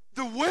 are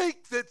the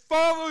wake that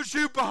follows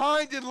you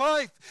behind in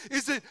life,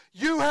 is it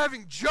you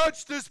having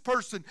judged this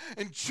person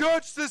and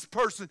judged this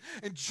person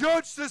and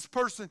judged this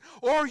person?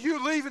 Or are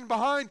you leaving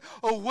behind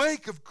a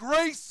wake of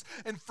grace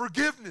and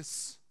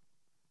forgiveness?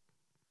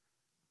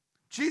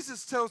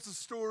 Jesus tells a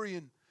story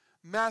in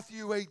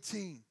Matthew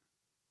 18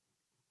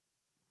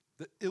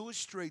 that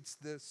illustrates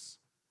this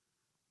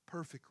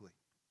perfectly.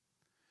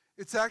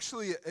 It's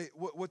actually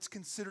what's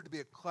considered to be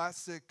a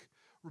classic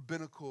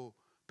rabbinical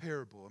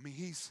parable. I mean,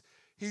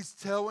 he's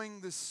telling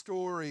this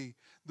story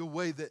the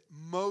way that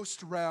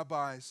most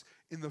rabbis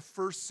in the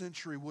first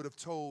century would have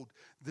told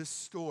this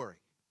story.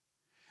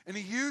 And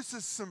he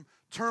uses some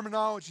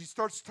terminology. He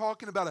starts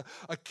talking about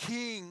a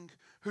king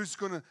who's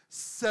going to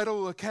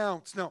settle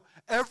accounts. Now,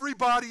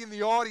 everybody in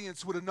the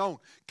audience would have known.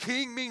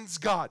 King means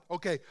God.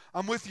 Okay,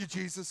 I'm with you,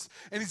 Jesus.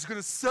 And he's going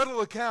to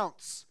settle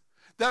accounts.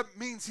 That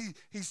means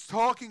he's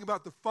talking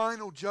about the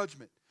final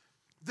judgment.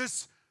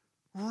 This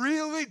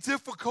really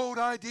difficult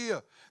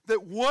idea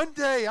that one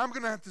day I'm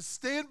going to have to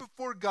stand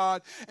before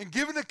God and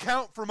give an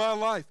account for my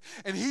life.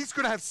 And he's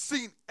going to have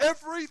seen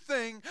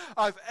everything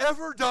I've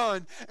ever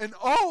done, and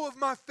all of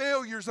my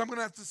failures. I'm going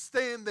to have to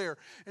stand there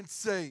and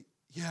say,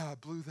 yeah, I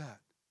blew that.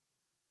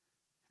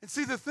 And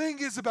see, the thing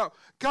is about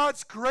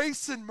God's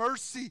grace and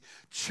mercy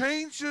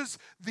changes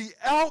the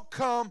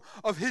outcome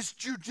of his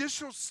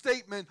judicial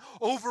statement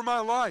over my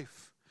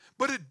life.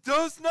 But it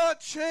does not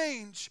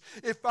change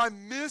if I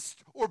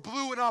missed or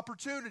blew an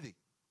opportunity.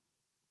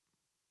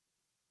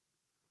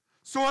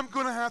 So I'm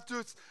going to have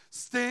to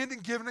stand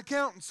and give an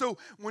account. And so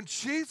when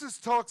Jesus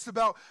talks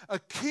about a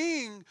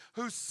king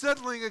who's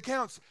settling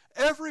accounts,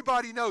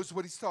 everybody knows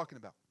what he's talking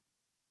about.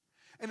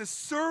 And a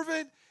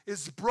servant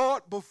is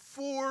brought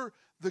before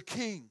the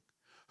king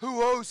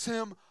who owes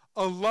him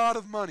a lot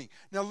of money.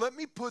 Now let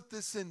me put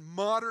this in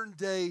modern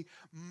day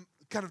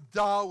kind of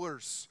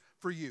dollars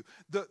for you.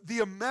 The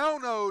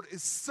amount owed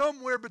is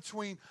somewhere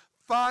between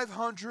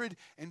 $500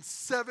 and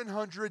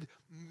 $700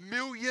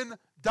 million.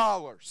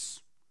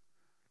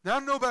 Now, I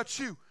don't know about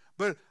you,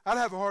 but I'd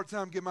have a hard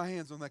time getting my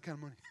hands on that kind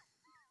of money.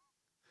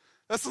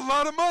 That's a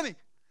lot of money.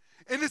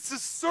 And it's a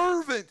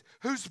servant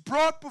who's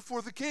brought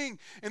before the king.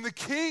 And the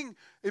king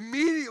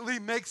immediately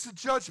makes a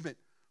judgment.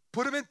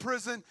 Put him in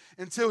prison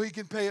until he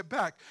can pay it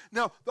back.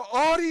 Now, the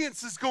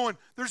audience is going,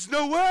 there's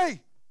no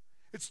way.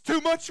 It's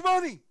too much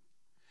money.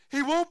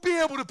 He won't be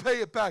able to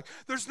pay it back.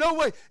 There's no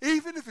way.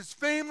 Even if his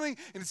family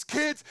and his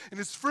kids and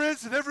his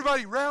friends and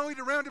everybody rallied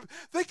around him,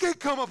 they can't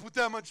come up with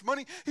that much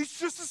money. He's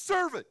just a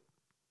servant.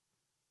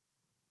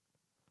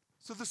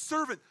 So the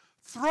servant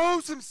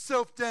throws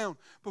himself down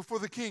before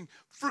the king.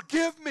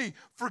 Forgive me,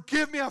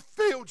 I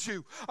failed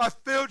you. I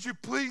failed you,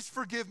 please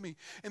forgive me.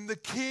 And the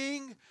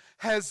king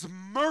has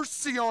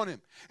mercy on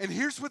him. And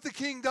here's what the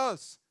king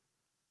does.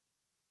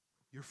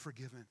 You're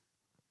forgiven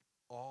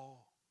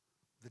all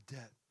the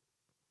debt.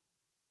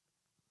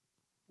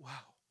 Wow.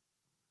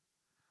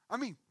 I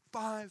mean,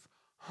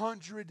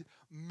 $500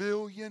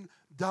 million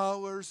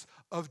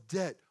of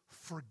debt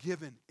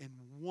forgiven in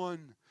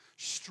one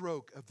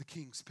stroke of the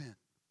king's pen.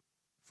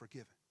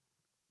 Forgiven.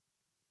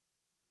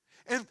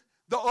 And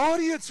the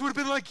audience would have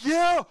been like,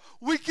 yeah,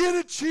 we get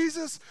it,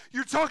 Jesus.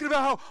 You're talking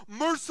about how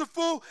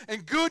merciful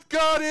and good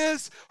God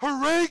is.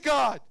 Hooray,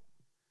 God.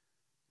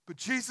 But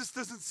Jesus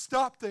doesn't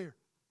stop there.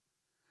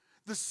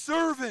 The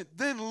servant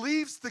then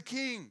leaves the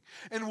king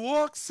and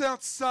walks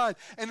outside.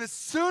 And as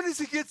soon as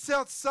he gets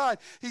outside,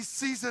 he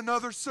sees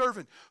another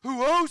servant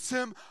who owes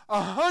him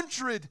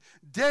 100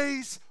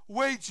 days'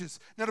 wages.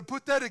 Now, to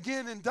put that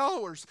again in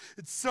dollars,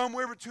 it's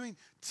somewhere between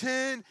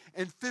 $10,000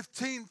 and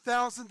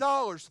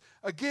 $15,000.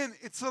 Again,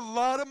 it's a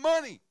lot of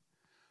money.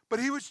 But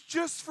he was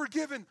just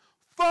forgiven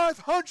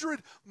 $500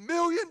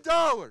 million.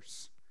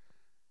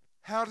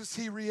 How does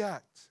he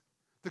react?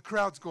 The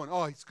crowd's going,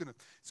 oh, he's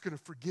gonna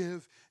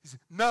forgive.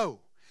 No,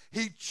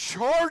 he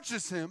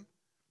charges him,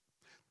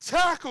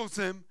 tackles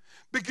him,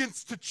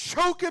 begins to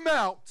choke him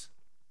out,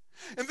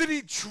 and then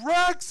he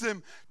drags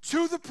him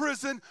to the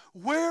prison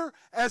where,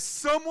 as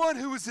someone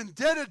who was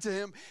indebted to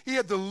him, he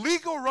had the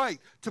legal right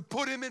to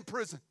put him in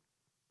prison.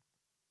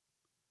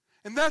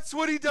 And that's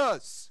what he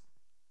does.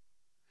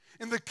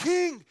 And the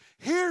king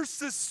hears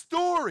this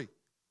story.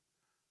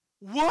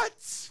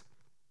 What?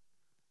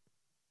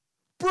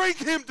 Bring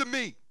him to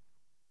me.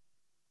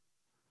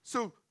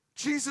 So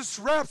Jesus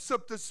wraps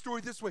up the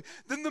story this way.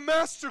 Then the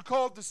master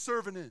called the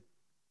servant in.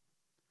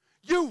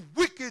 You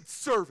wicked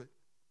servant.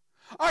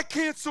 I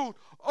canceled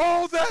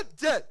all that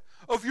debt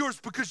of yours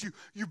because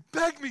you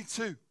begged me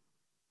to.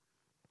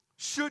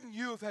 Shouldn't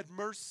you have had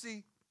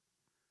mercy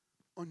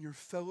on your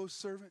fellow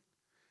servant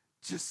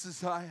just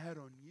as I had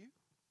on you?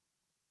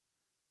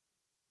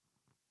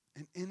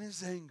 And in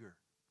his anger,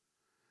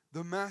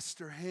 the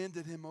master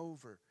handed him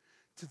over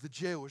to the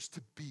jailers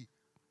to be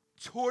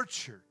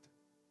tortured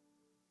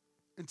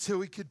until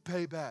he could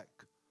pay back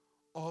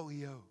all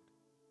he owed.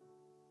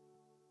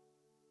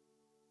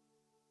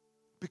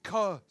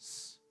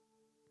 Because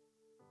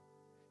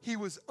he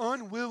was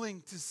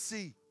unwilling to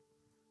see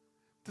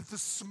that the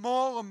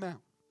small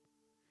amount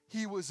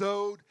he was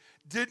owed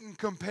didn't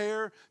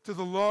compare to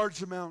the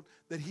large amount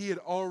that he had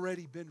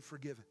already been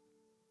forgiven.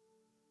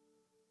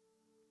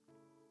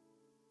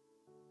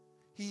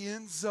 He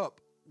ends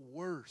up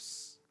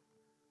worse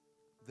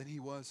than he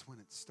was when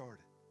it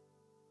started.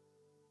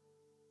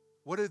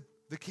 What did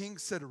the king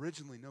said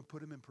originally? No,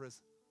 put him in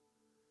prison.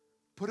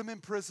 Put him in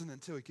prison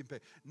until he can pay.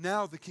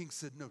 Now the king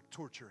said, no,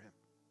 torture him.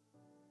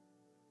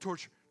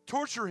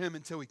 Torture him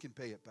until he can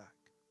pay it back.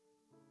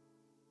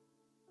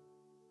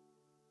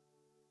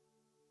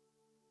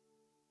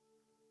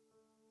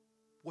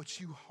 What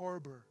you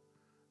harbor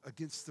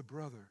against the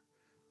brother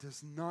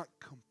does not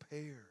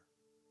compare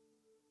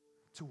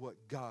to what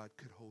God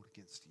could hold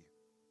against you.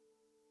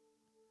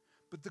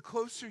 But the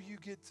closer you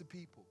get to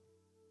people,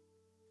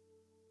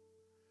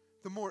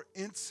 the more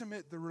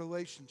intimate the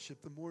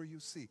relationship, the more you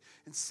see.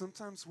 And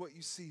sometimes what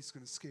you see is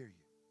going to scare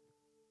you.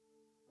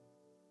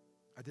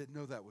 I didn't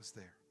know that was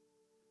there.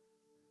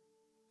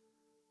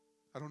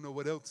 I don't know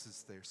what else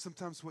is there.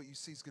 Sometimes what you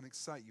see is going to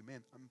excite you.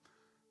 Man,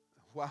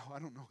 wow, I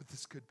don't know what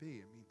this could be.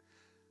 I mean,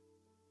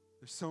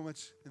 there's so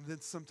much. And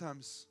then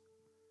sometimes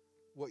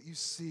what you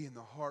see in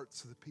the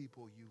hearts of the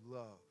people you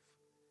love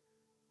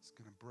is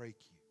going to break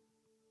you.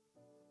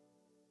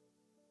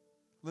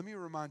 Let me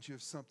remind you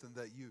of something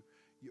that you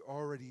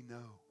already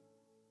know.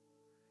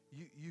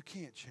 You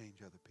can't change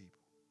other people.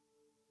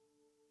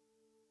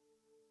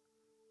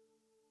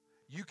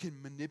 You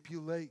can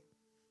manipulate.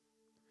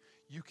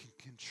 You can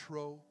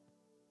control.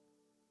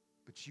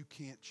 But you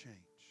can't change.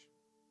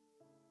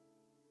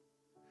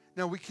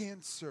 Now we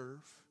can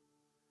serve.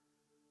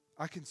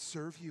 I can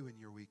serve you in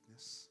your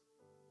weakness.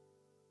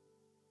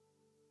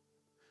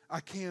 I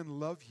can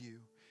love you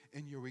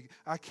in your weakness.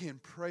 I can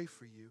pray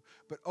for you.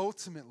 But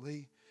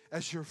ultimately,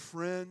 as your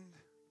friend,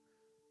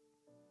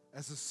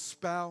 as a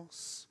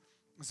spouse,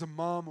 as a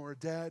mom or a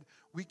dad,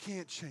 we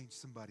can't change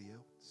somebody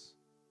else.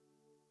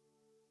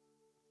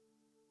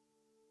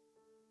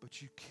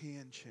 But you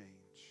can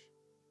change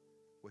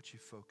what you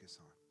focus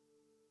on.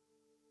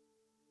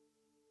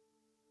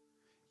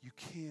 You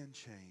can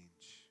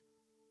change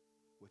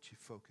what you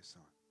focus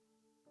on.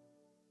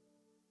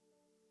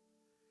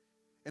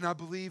 And I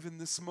believe in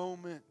this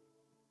moment,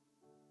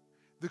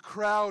 the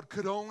crowd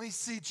could only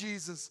see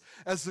Jesus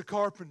as the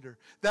carpenter.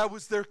 That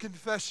was their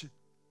confession.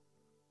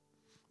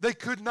 They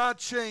could not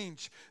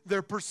change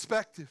their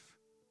perspective.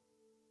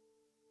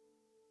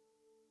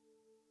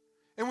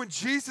 And when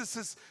Jesus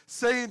is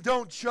saying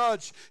don't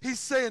judge, he's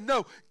saying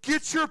no,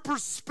 get your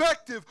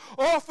perspective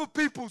off of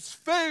people's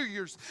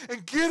failures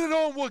and get it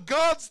on what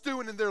God's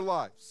doing in their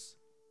lives.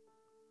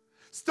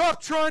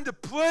 Stop trying to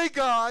play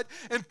God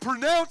and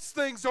pronounce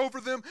things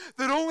over them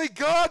that only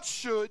God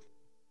should.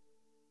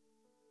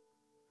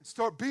 And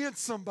start being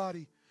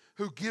somebody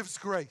who gives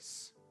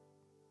grace.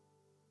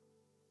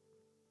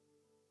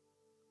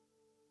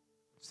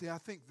 See, I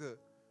think the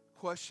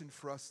question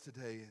for us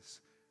today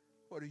is,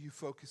 what are you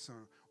focused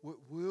on?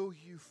 Will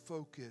you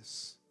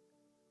focus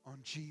on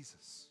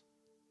Jesus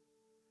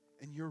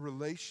and your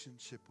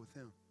relationship with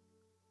Him?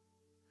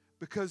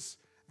 Because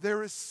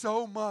there is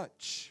so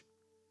much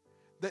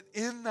that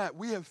in that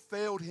we have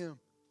failed Him,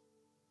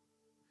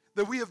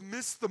 that we have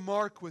missed the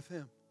mark with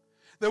Him,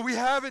 that we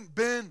haven't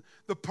been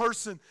the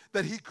person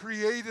that He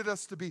created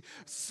us to be.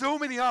 So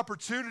many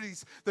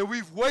opportunities that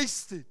we've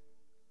wasted.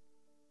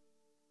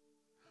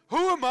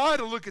 Who am I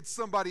to look at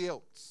somebody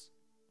else?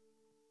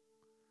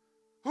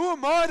 Who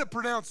am I to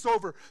pronounce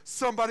over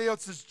somebody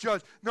else's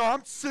judge? No,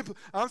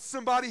 I'm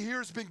somebody here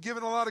who's been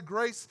given a lot of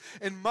grace,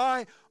 and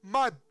my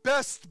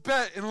best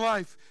bet in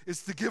life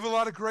is to give a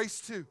lot of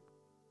grace too.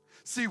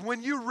 See,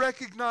 when you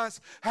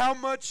recognize how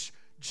much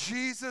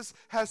Jesus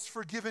has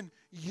forgiven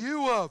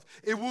you of,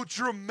 it will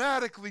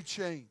dramatically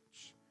change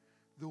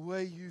the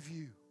way you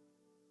view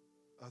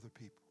other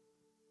people.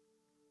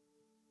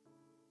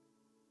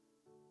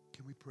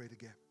 Can we pray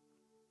together?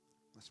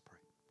 Let's pray.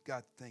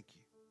 God, thank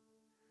you.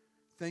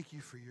 Thank you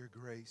for your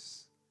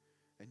grace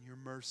and your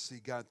mercy.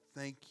 God,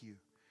 thank you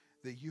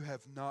that you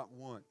have not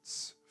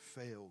once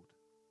failed.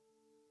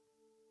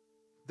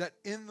 That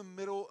in the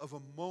middle of a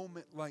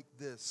moment like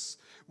this,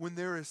 when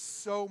there is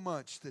so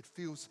much that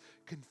feels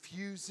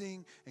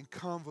confusing and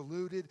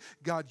convoluted,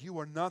 God, you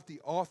are not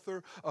the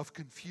author of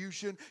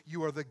confusion.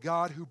 You are the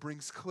God who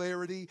brings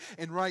clarity.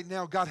 And right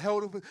now, God,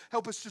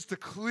 help us just to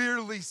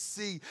clearly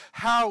see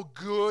how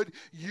good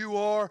you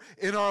are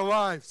in our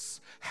lives,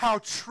 how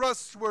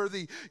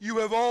trustworthy you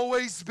have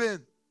always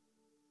been.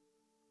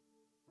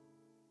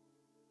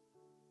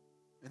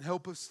 And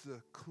help us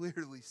to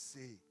clearly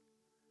see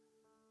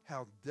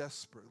how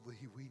desperately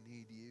we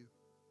need you.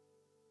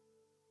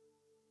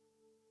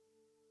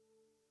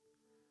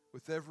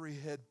 With every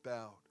head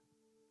bowed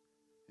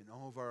and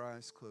all of our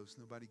eyes closed,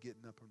 nobody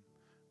getting up and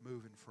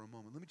moving for a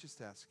moment, let me just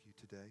ask you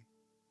today,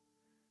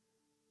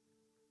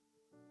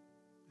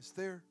 is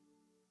there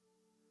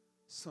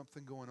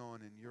something going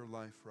on in your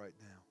life right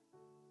now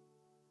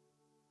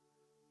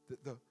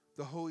that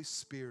the Holy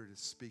Spirit is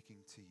speaking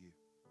to you?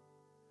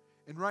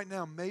 And right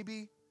now,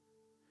 maybe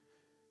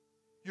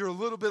you're a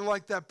little bit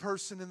like that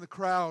person in the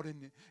crowd,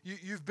 and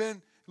you've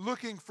been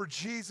looking for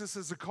Jesus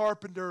as a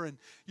carpenter, and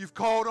you've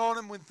called on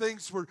him when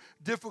things were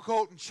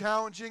difficult and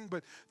challenging,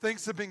 but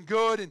things have been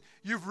good, and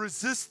you've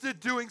resisted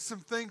doing some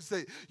things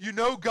that you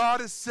know God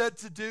has said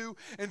to do.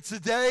 And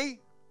today,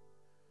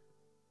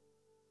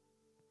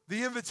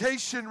 the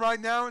invitation right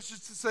now is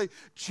just to say,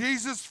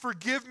 Jesus,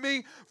 forgive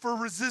me for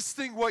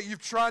resisting what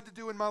you've tried to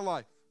do in my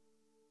life.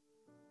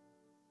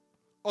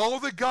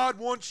 All that God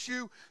wants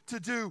you to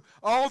do,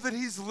 all that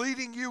He's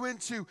leading you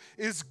into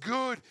is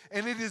good,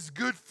 and it is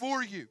good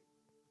for you.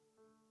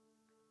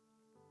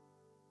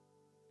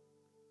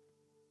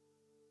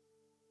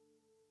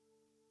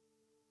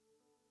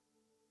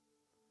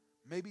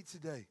 Maybe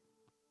today,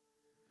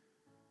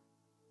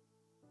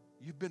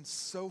 you've been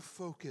so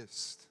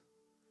focused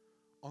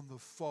on the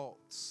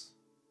faults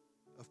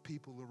of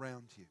people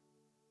around you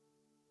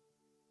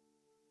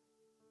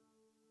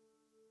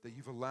that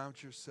you've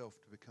allowed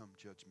yourself to become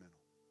judgmental.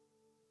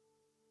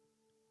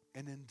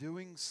 And in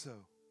doing so,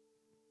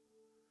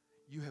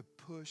 you have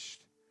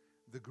pushed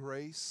the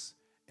grace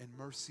and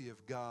mercy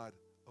of God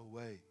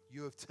away.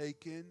 You have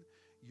taken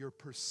your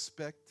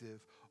perspective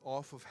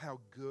off of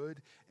how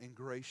good and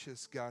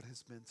gracious God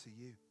has been to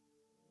you.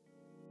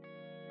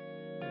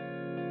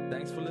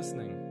 Thanks for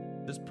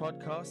listening. This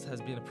podcast has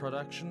been a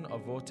production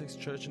of Vortex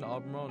Church in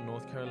Albemarle,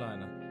 North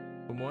Carolina.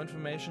 For more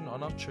information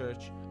on our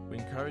church, we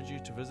encourage you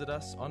to visit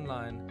us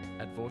online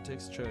at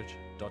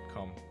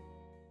vortexchurch.com.